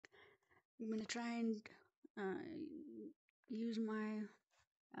I'm gonna try and uh, use my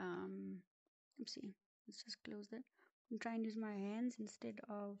let's see, let's just close that. I'm trying to use my hands uh,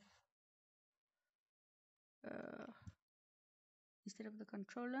 instead of the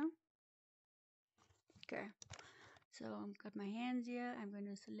controller. Okay, so I've got my hands here. I'm going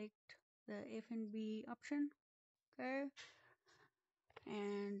to select the F&B option. Okay,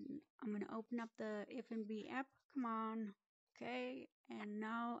 and I'm going to open up the F&B app. Come on. Okay, and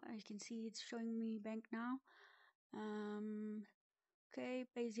now I can see it's showing me bank now. Okay,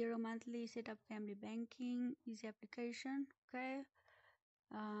 pay zero monthly, set up family banking, easy application. Okay,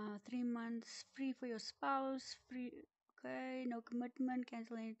 3 months free for your spouse, free. Okay, no commitment,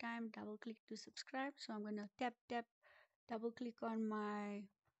 cancel anytime, double click to subscribe. So I'm gonna tap, double click on my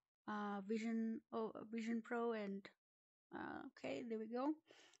Vision Pro, and okay, there we go.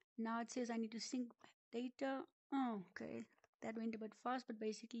 Now it says I need to sync data. Oh, okay, that went a bit fast, but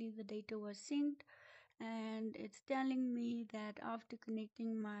basically the data was synced, and it's telling me that after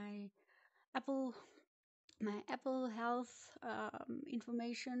connecting Apple Apple Health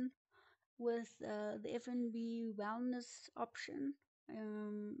information with the F&B wellness option.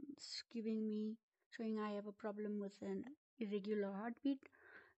 It's giving me showing I have a problem with an irregular heartbeat,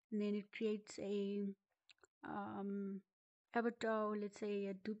 and then it creates a um, avatar, or let's say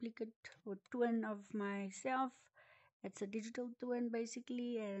a duplicate or twin of myself. It's a digital twin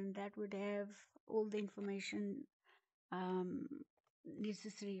basically, and that would have all the information um,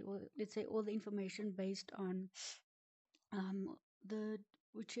 necessary, or let's say all the information based on the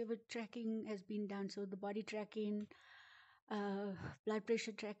whichever tracking has been done. So the body tracking, blood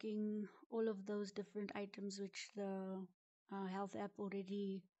pressure tracking, all of those different items which the health app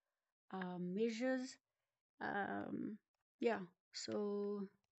already measures. Um, yeah, so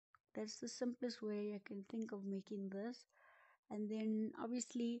that's the simplest way I can think of making this. And then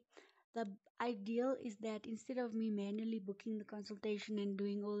obviously, the ideal is that instead of me manually booking the consultation and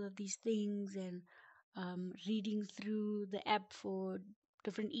doing all of these things and reading through the app for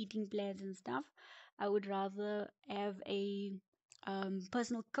different eating plans and stuff, I would rather have a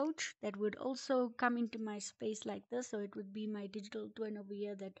personal coach that would also come into my space like this. So it would be my digital twin over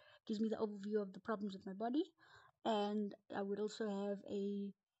here that gives me the overview of the problems with my body, and I would also have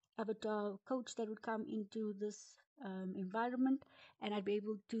a avatar coach that would come into this environment, and I'd be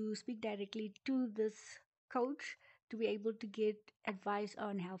able to speak directly to this coach to be able to get advice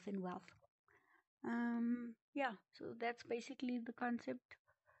on health and wealth. Yeah, so that's basically the concept.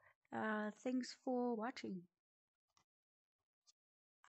 Thanks for watching.